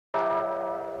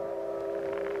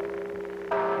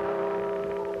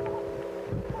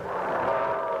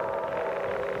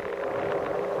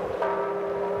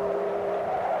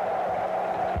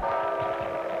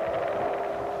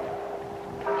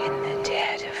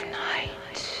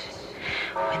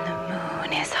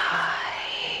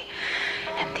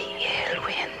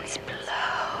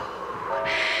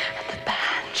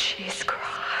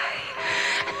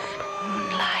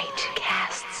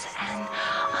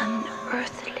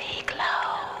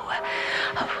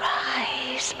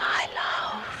Cheers, my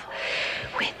love,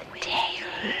 with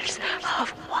tales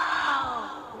of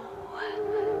wow.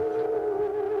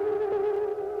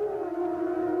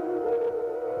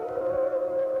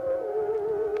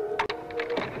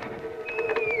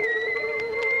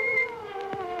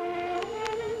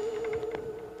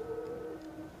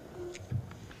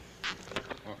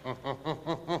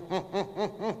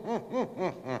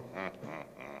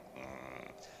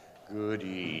 Good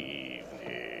evening.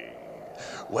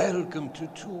 Welcome to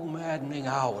 2 maddening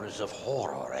hours of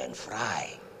horror and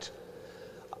fright.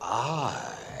 I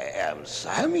am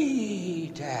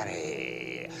Sammy,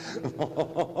 Daddy.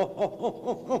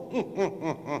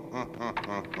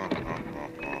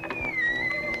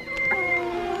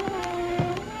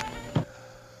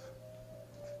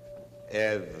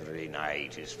 Every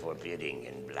night is forbidding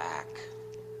in black.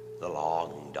 The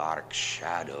long, dark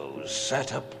shadows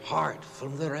set apart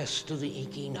from the rest of the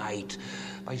inky night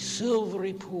by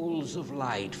silvery pools of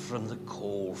light from the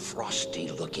cold,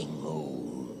 frosty-looking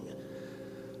moon.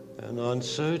 And on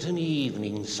certain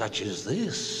evenings such as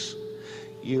this,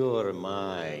 your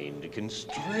mind can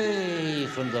stray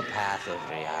from the path of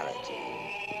reality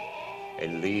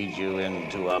and lead you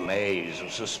into a maze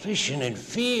of suspicion and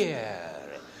fear.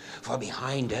 For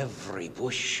behind every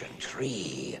bush and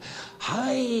tree,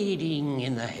 hiding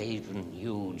in the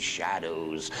haven-hued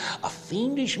shadows, a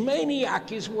fiendish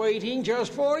maniac is waiting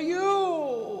just for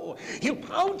you. He'll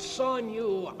pounce on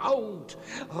you out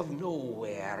of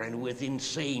nowhere and with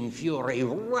insane fury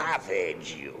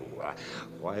ravage you,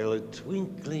 while a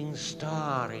twinkling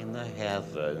star in the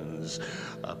heavens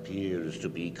appears to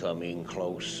be coming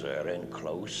closer and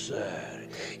closer.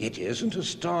 It isn't a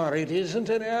star, it isn't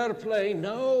an airplane,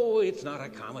 no, it's not a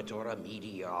comet or a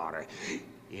meteor.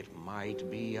 It might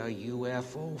be a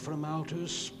UFO from outer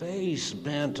space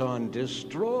bent on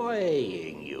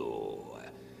destroying you.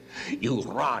 You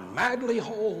run madly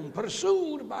home,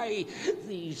 pursued by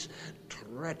these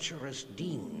treacherous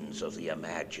demons of the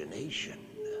imagination.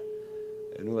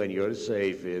 And when you're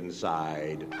safe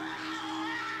inside,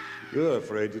 you're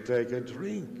afraid to take a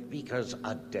drink because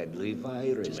a deadly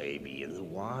virus may be in the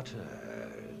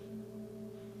water.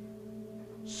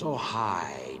 So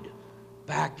hide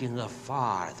back in the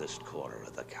farthest corner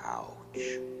of the couch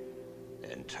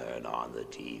and turn on the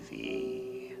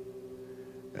TV.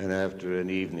 And after an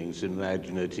evening's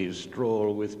imaginative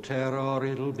stroll with terror,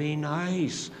 it'll be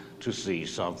nice to see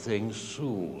something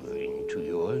soothing to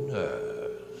your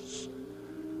nerves.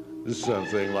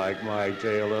 Something like my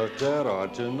tale of terror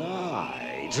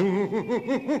tonight.